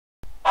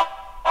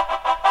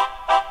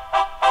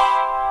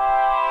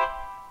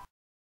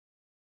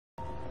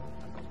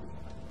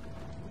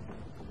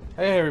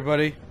Hey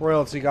everybody,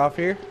 Royalty Golf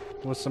here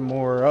with some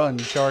more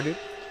Uncharted.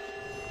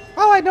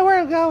 Oh, I know where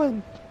I'm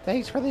going.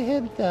 Thanks for the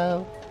hint,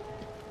 though.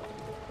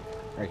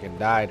 Freaking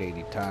died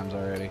 80 times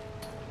already.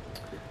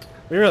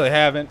 We really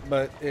haven't,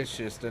 but it's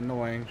just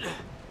annoying.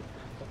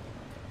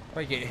 If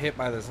I get hit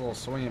by this little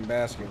swinging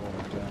basket one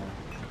more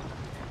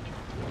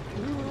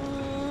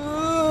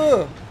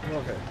time.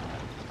 Okay.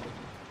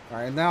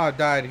 Alright, now I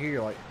died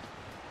here like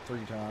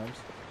 3 times.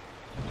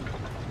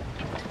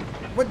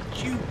 Would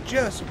you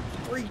just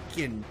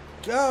freaking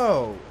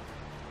go?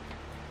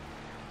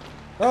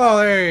 Oh,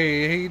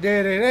 there he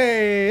did it.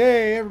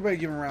 Hey, everybody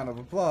give him a round of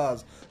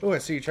applause. Oh, I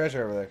see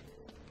treasure over there.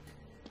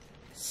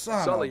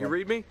 Son Sully, of you a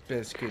read me?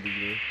 biscuit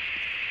eater.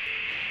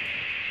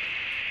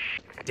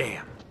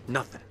 Damn,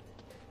 nothing.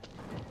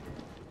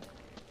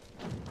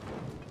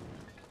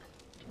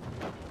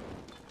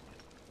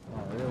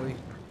 Oh, really?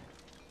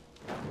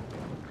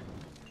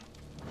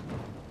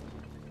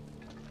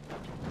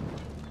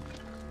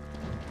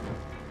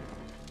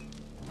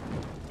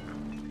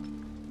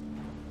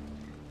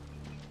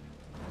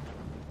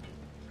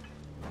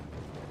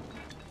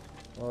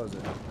 What was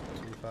it?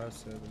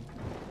 257.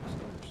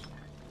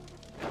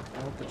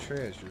 I want the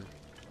treasure.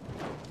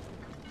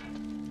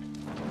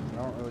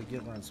 I don't really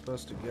get where I'm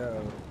supposed to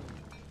go.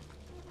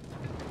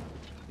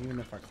 Even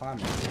if I climb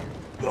it.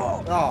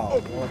 Oh,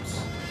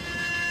 whoops.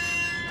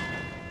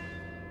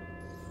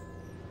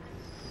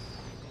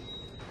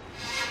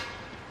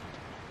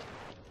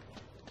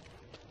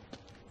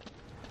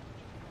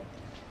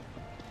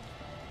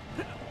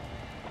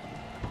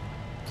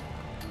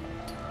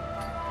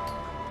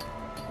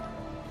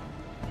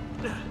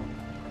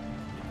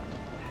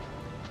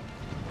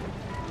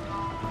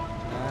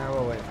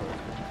 We'll wait for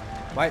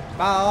it. Bye,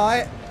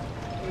 bye.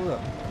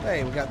 Look,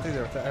 hey, we got through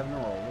there without having to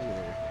roll. Look at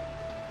there.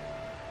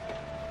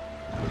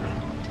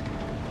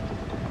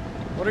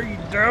 What are you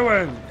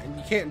doing? And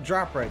you can't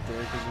drop right there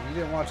because if you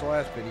didn't watch the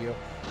last video,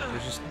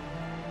 there's just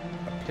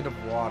a pit of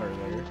water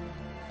there.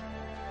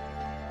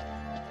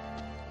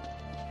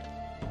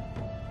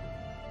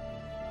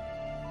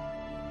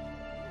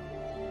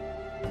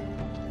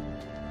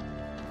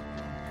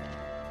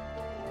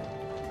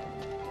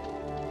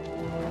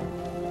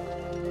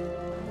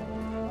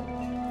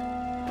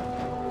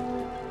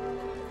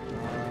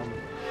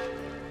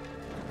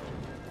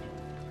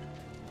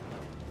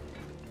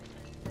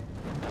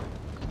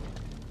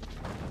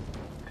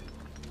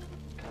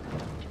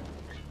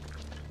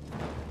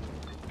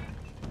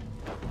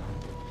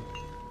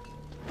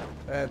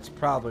 That's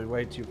probably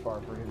way too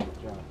far for him to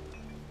jump.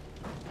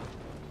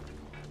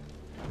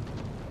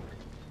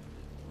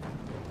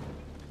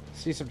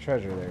 See some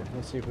treasure there.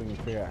 Let's see if we can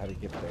figure out how to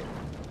get there.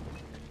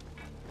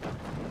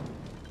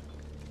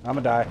 I'm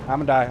gonna die.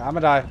 I'm gonna die. I'm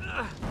gonna die.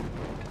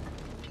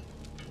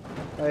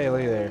 Hey,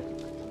 look there.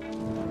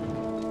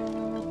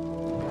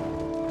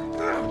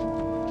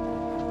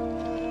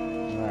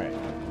 Alright.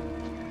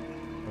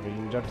 If we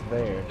can jump to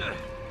there.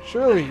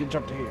 Surely you can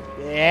jump to here.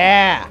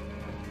 Yeah!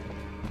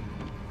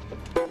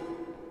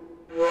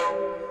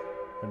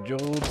 A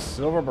jeweled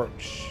silver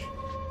brooch.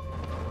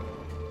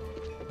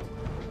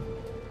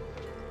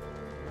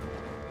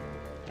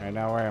 Alright,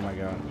 now where am I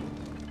going?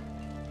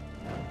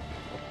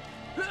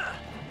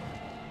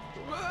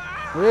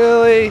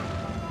 Really?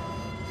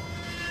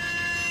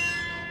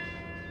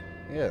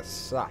 You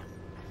suck.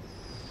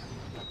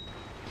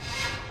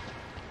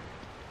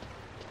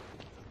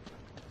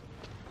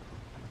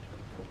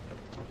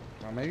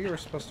 Well, maybe we're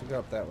supposed to go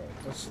up that way.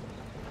 Let's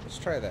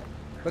try that.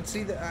 But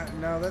see,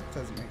 no, that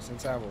doesn't make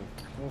sense.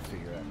 We'll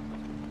figure it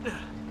out.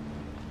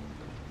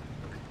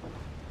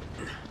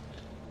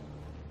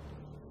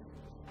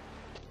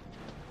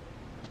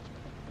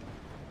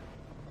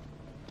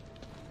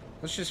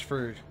 Let's just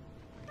for.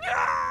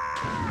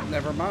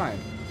 Never mind.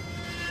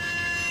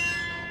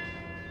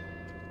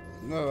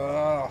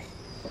 Ugh.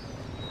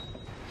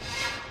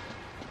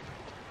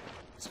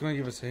 It's gonna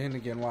give us a hint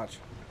again. Watch.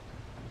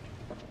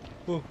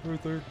 Oh,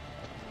 right there.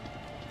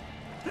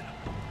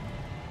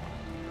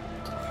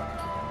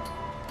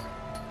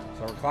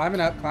 So we're climbing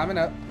up,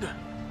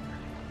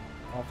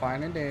 All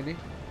fine and dandy.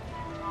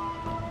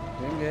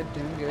 Doing good,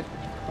 doing good.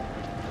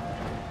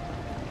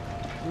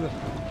 Ugh.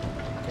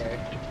 Okay.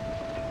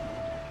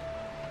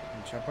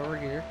 Jump over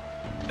here.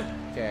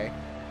 Okay.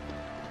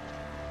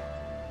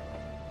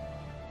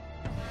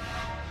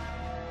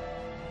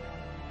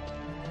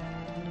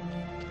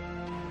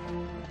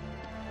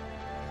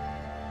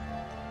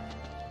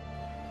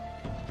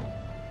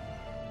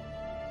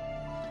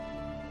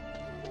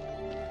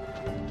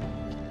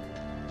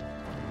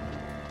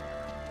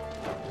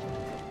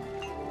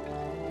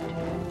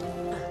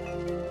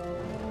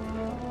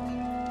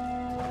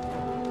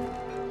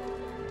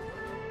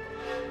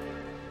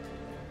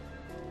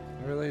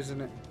 Really,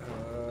 isn't it?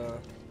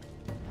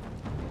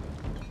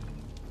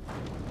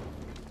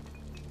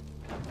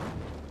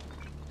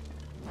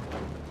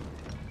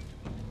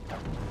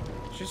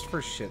 Just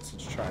for shits,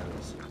 let's try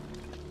this.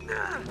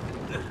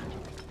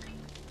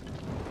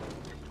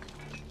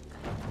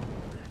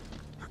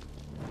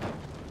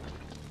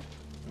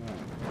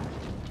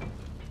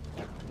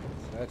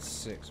 That's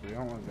 6. We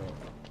don't want to go.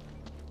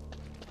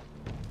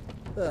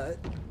 But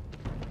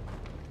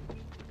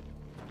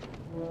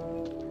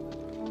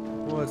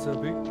what's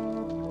up, B?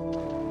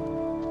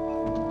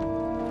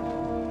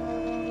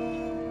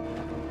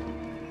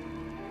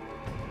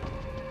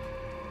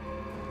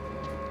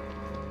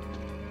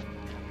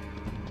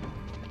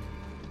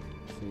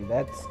 See,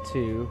 that's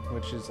 2,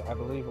 which is, I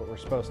believe, what we're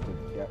supposed to.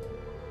 Yep.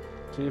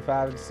 2,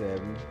 5, and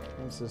 7.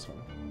 What's this one?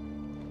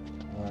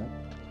 Alright.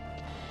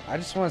 I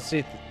just want to see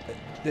if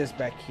this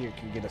back here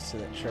can get us to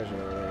that treasure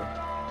over there.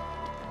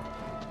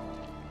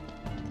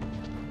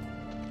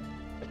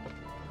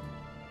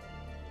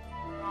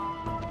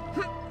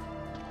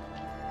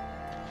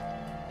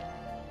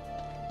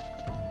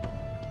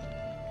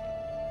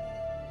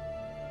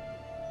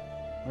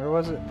 Where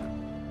was it?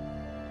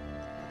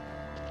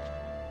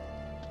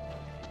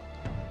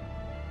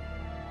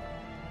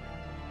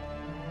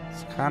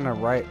 It's kind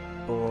of right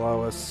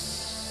below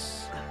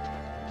us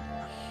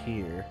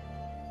here.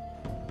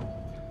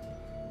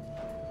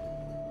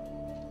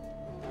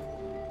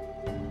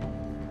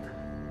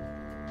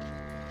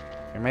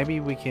 Or maybe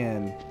we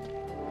can...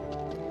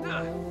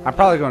 I'm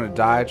probably going to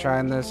die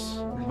trying this,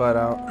 but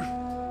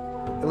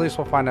at least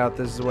we'll find out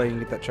this is the way you can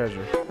get that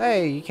treasure.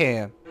 Hey, you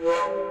can.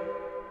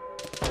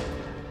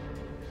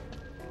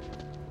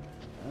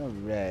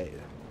 Alright.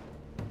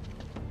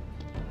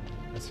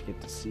 Let's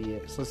get to see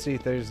it. So let's see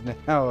if there's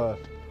now a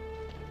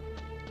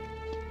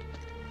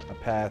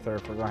path, or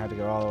if we're going to have to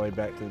go all the way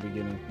back to the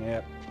beginning.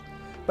 Yep.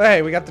 But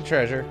hey, we got the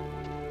treasure.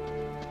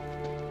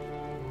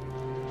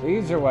 The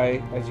easier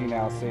way, as you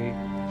now see,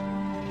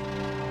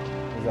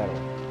 is that way.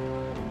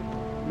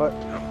 But,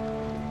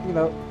 you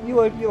know, you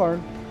live, you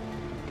learn.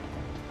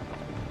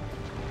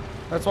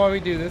 That's why we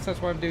do this.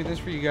 That's why I'm doing this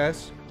for you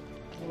guys.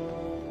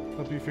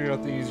 Help you figure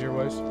out the easier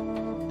ways.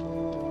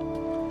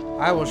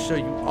 I will show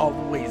you all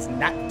the ways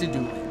not to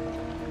do it.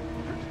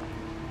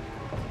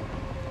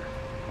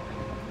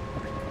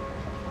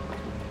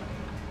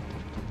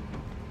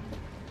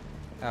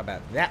 How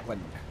about that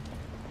one?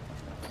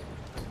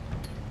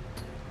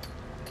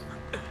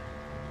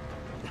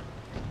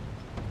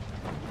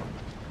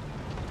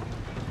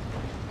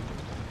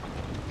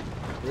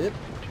 Yep.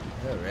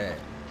 All right.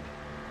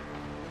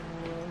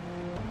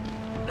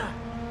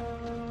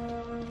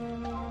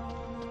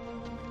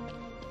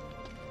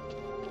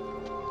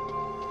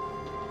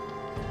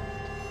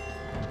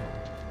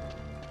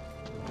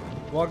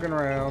 Walking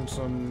around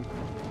some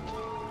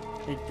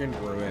ancient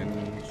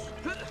ruins.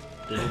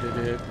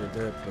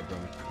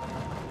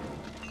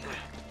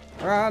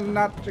 Try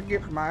not to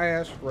get my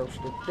ass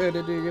roasted.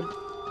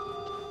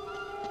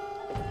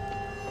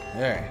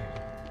 There.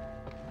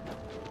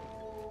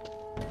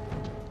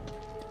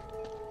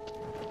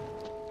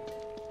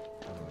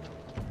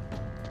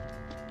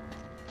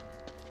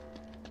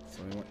 So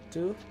we went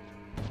to.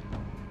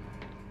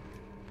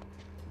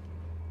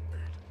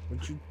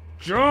 Would you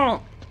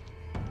jump?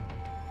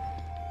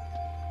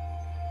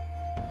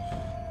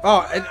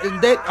 Oh,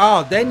 and then,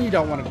 then you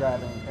don't want to grab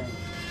anything.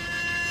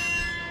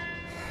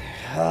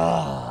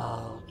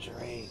 Oh,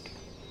 Drake.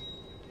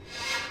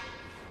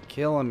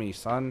 Killing me,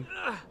 son.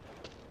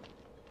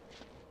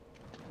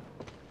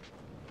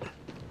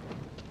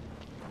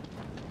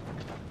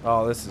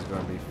 Oh, this is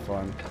going to be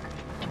fun.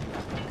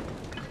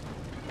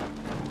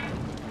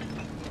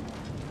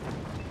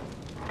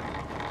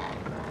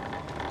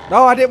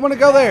 No, I didn't want to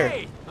go there.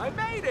 Hey, I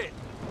made it.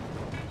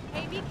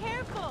 Hey, be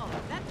careful.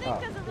 That thing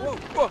doesn't look...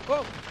 Whoa, whoa,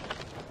 whoa.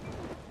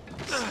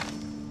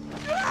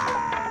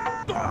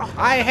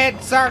 I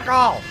hit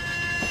circle.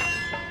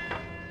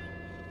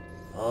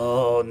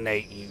 Oh,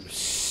 Nate, you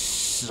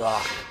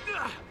suck.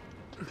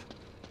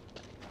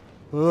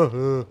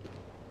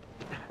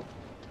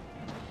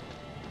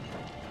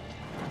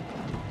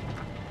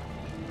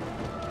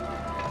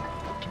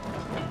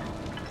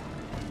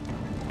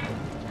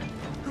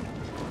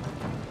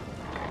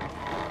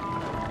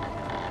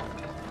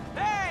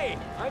 Hey,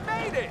 I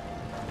made it.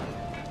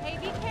 Hey,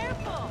 be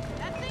careful.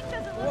 That thing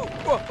doesn't Whoa, look...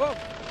 whoa, whoa.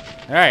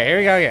 All right, here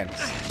we go again.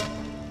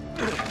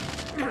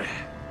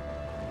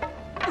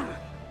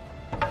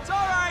 It's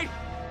all right.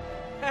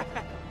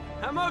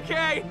 I'm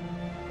okay.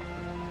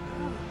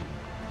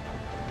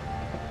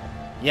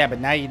 Yeah,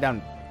 but now you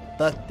done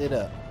fucked it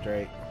up,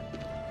 Drake.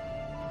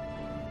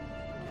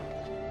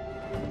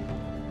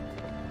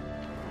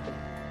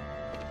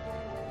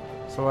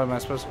 So what, am I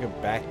supposed to go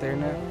back there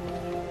now?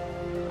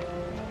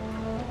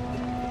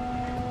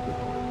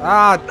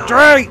 Ah,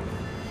 Drake!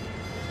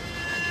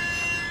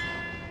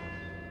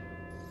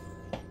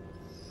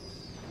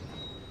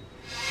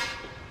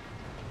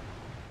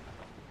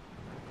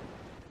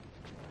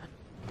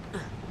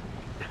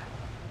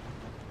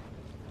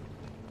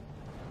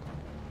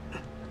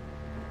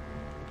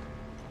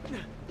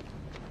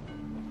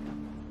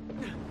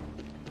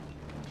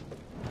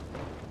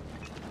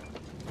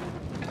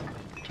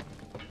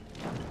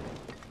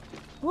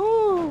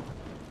 Woo!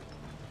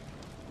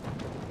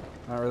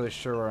 Not really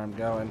sure where I'm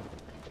going.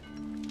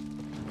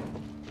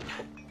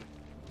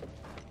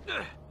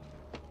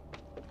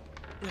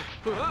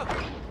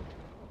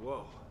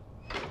 Whoa.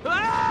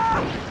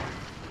 Ah!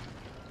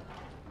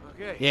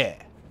 Okay. Yeah.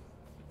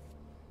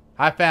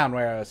 I found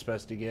where I was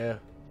supposed to go.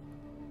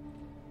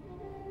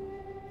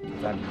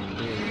 I'm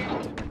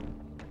brilliant.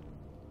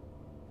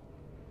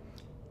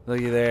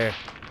 Looky there.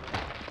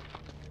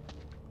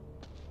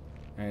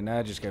 Alright, now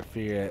I just gotta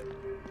figure it.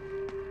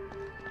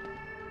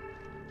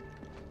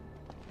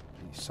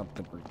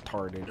 Something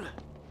retarded.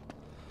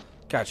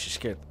 God, she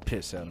scared the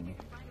piss out of me.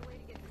 Find a way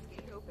to get this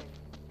gate open.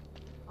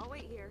 I'll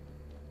wait here.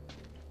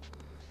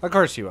 Of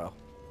course you will.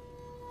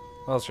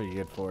 What else are you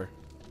good for?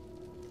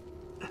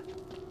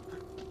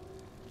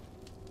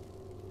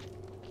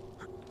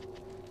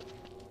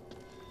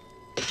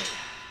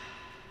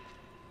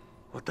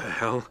 What the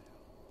hell?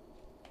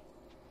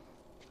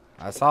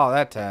 I saw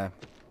that time.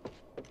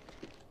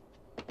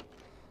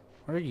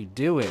 What are you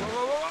doing?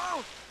 Whoa,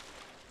 whoa,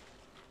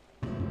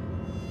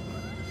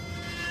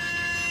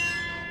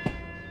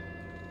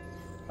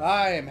 whoa,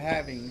 I am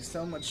having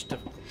so much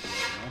difficulty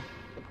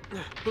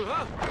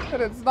whoa.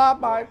 and it's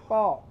not my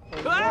fault.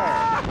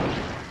 Ah!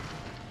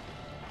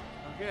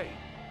 Okay.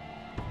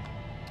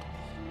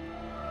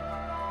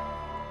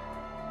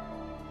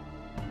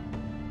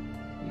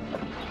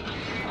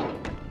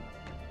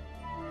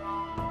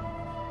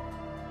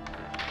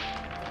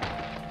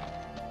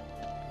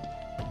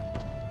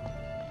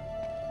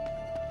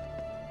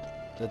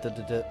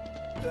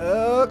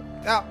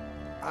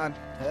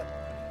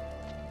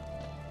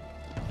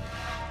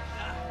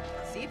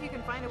 See if you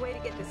can find a way to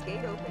get this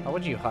gate open. How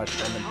would you hush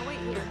them? I'll wait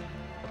here.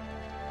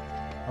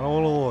 I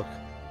don't want to look.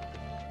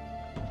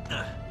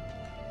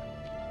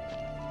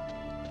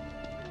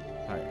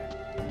 Alright.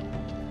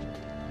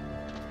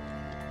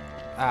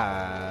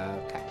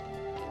 Okay.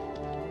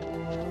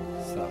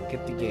 So,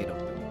 get the gate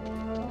open.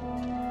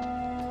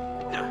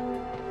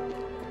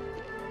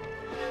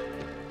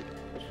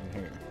 What's in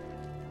here?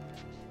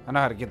 I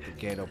know how to get the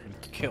gate open.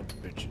 Kill the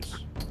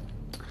bitches.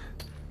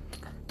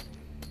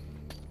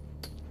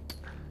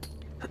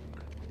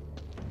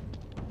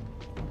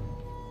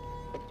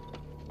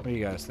 What do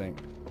you guys think?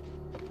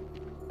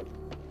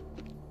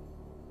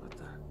 What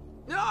the?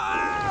 No!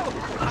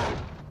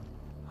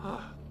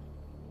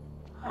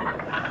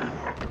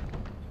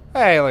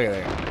 Hey, look at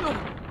there.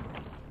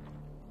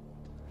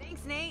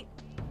 Thanks, Nate.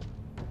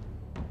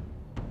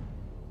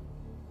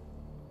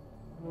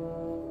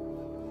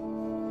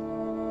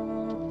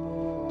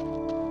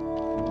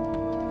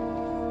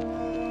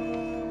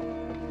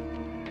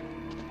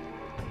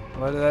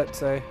 What did that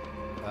say?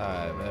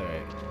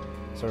 Alright.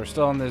 So we're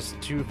still on this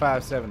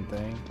 257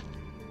 thing.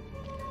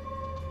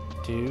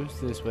 2's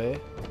this way.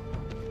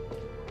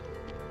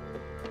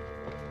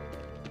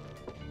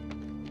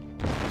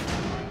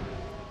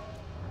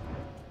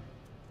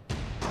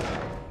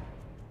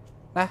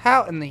 Now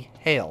how in the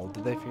hell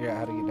did they figure out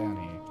how to get down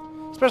here?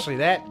 Especially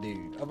that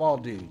dude, of all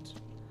dudes.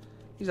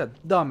 He's a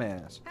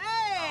dumbass.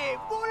 Hey,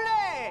 Boule!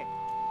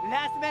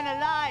 Last man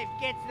alive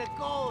gets the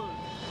gold.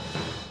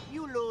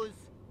 You lose.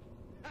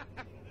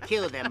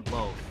 Kill them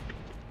both.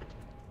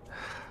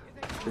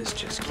 This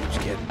just keeps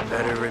getting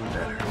better and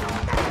better.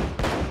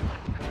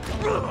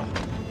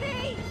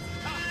 Nate!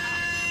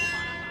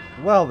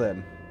 Well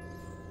then.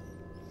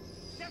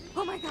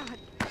 Oh my god.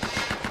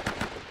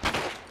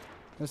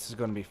 This is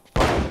gonna be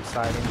fucking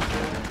exciting.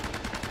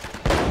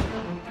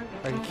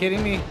 Are you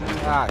kidding me?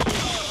 Ah,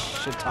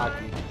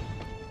 shiitake.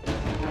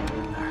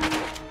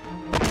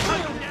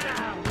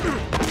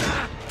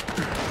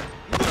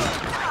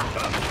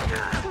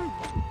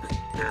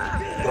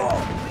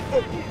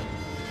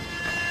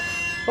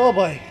 Oh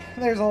boy,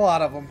 there's a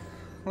lot of them.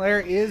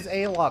 There is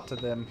a lot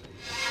of them.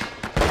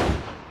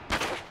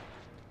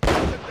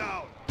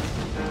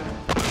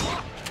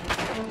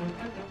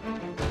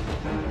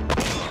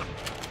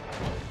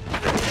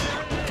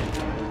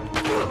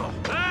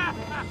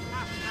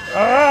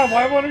 Ah,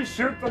 why won't he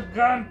shoot the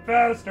gun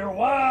faster?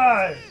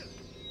 Why?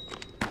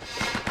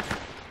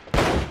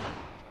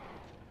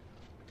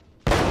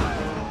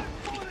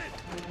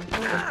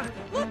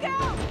 Look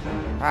out!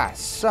 Ah,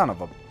 son of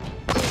a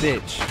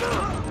bitch.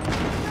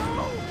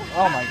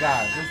 Oh my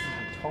god, this is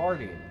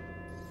retarded.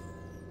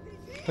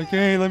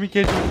 Okay, let me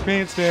catch you with your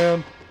pants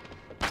down.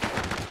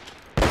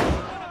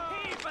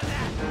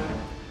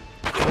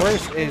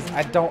 Worst is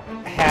I don't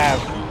have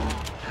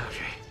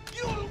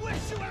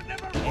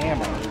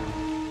ammo.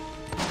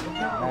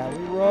 Now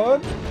we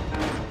run.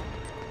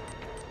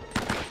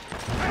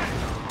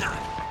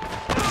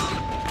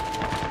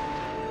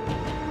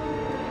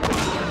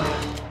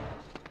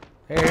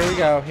 Here we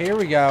go. Here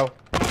we go.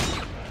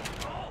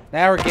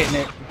 Now we're getting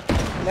it.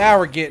 Now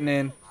we're getting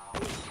in.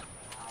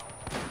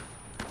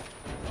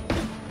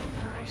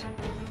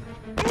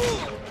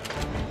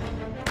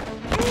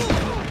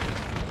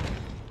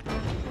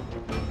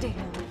 Damn.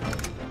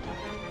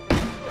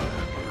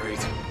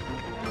 Great.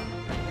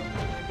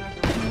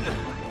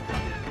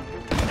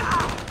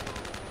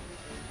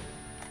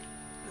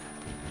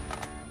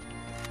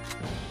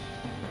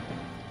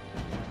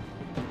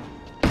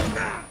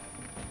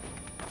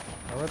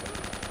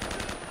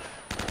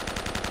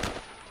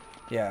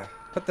 Yeah,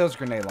 put those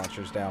grenade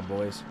launchers down,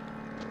 boys.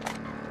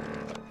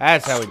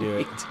 That's how we do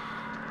it.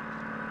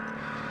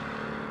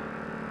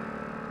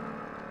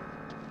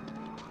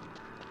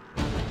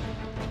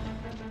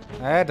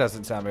 That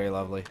doesn't sound very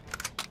lovely.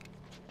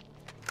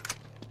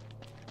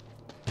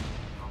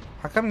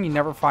 How come you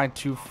never find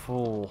 2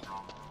 full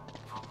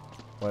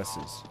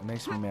Wesses? It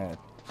makes me mad.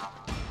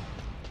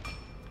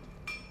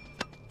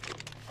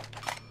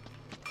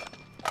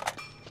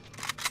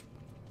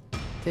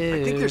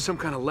 I think there's some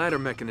kind of ladder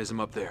mechanism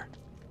up there.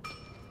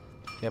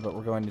 Yeah, but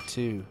we're going to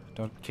 2.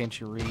 Can't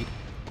you read?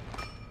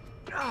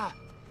 Ah.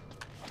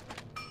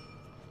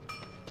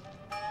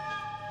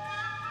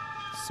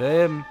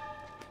 Sim.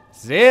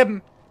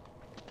 Sim.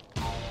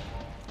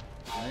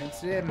 I ain't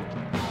Sim.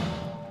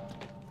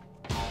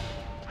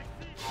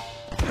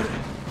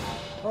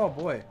 Oh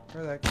boy,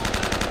 where'd that go?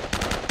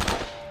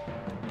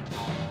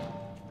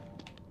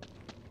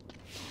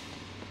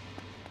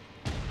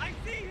 I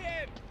see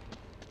him!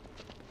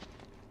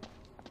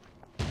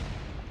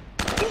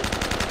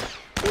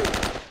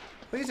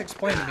 Please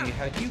explain to me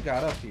how you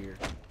got up here.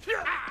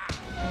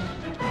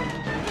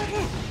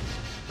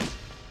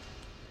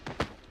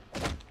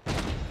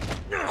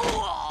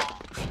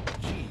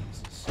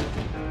 Jesus.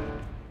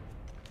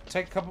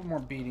 Take a couple more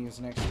beatings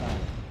next time.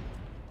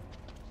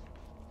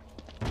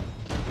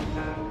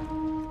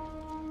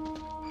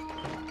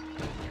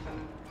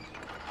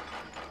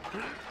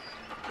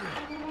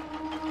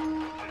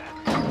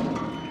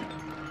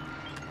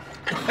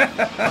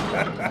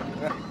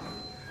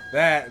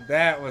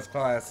 That was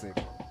classic.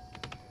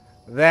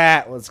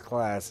 That was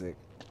classic.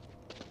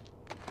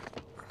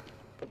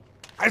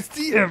 I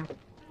see him.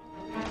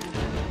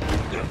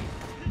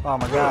 Oh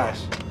my gosh.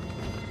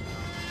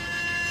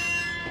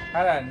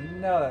 How did I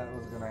know that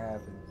was gonna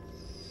happen?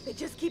 They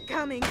just keep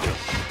coming.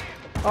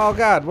 Oh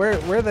god,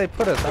 where they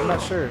put us? I'm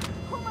not sure.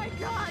 Oh my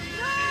god,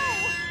 no!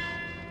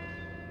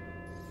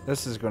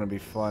 This is gonna be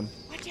fun.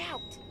 Watch out!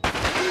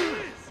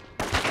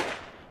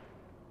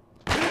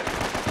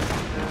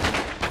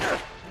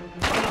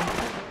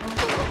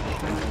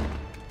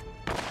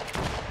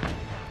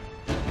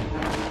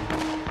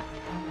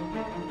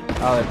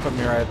 Oh, they put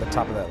me right at the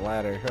top of that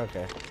ladder.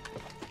 Okay.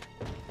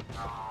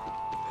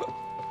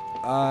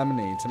 I'm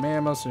gonna need some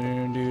ammo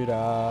soon, dude.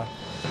 I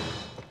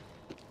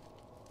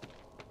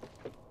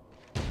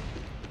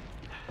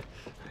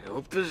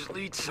hope this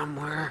leads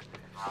somewhere.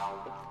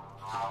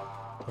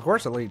 Of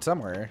course it leads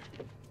somewhere.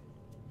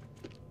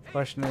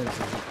 Question is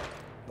it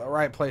the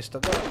right place to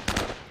go?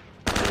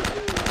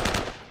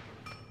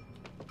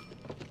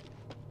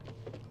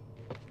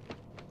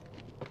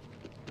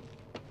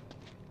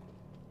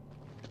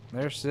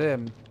 There's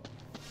Sim.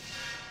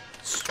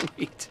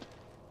 Sweet.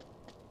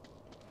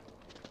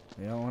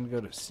 You don't want to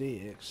go to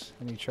 6.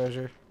 Any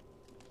treasure?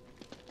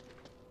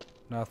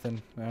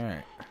 Nothing.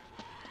 Alright.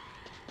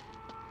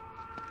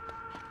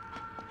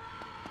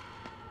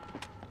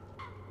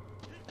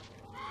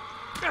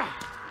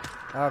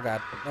 Oh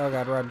god. Oh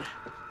god, run.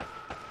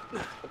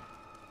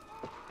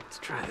 Let's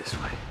try this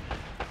way.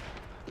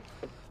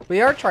 We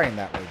are trying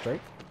that way,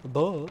 Drake.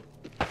 Duh.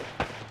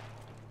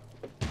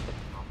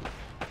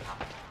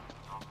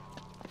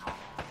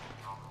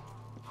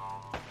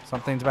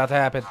 Something's about to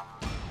happen.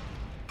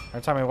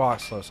 Every time we walk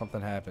slow,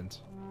 something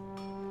happens.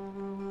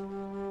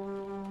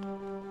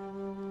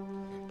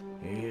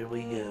 Here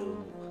we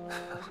go.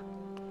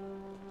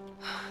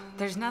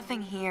 There's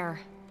nothing here.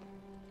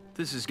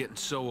 This is getting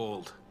so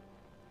old.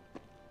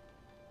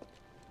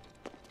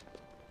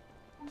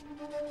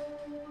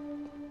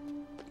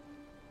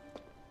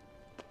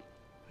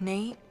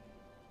 Nate?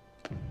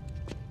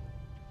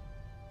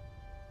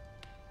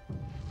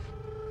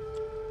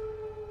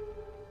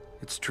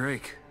 It's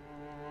Drake.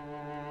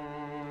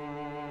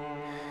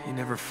 He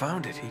never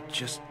found it. He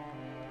just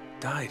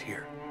died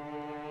here.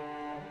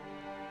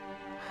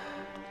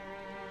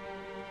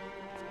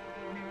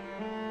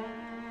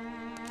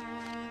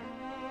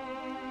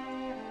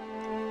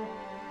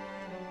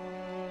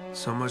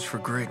 So much for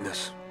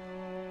greatness.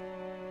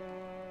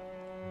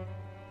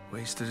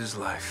 Wasted his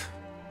life.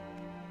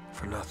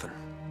 For nothing.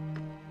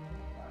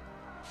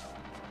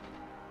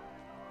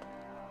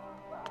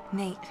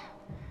 Nate,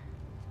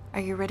 are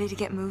you ready to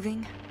get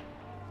moving?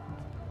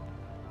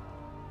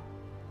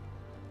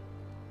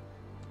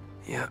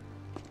 Yeah.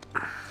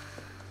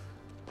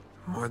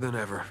 More than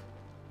ever.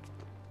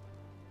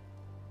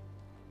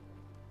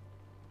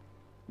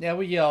 Now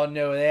we all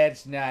know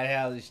that's not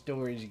how the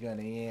story's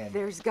gonna end.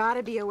 There's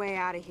gotta be a way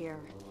out of here.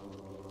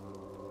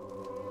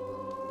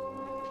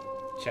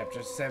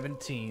 Chapter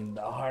 17,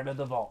 The Heart of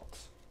the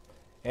Vault.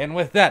 And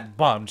with that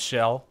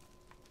bombshell,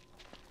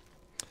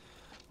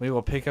 we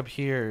will pick up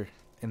here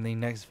in the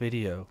next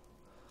video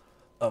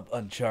of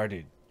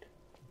Uncharted,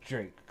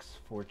 Drake's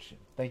Fortune.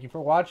 Thank you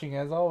for watching.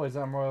 As always,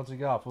 I'm Royalty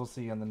Golf. We'll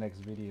see you on the next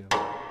video.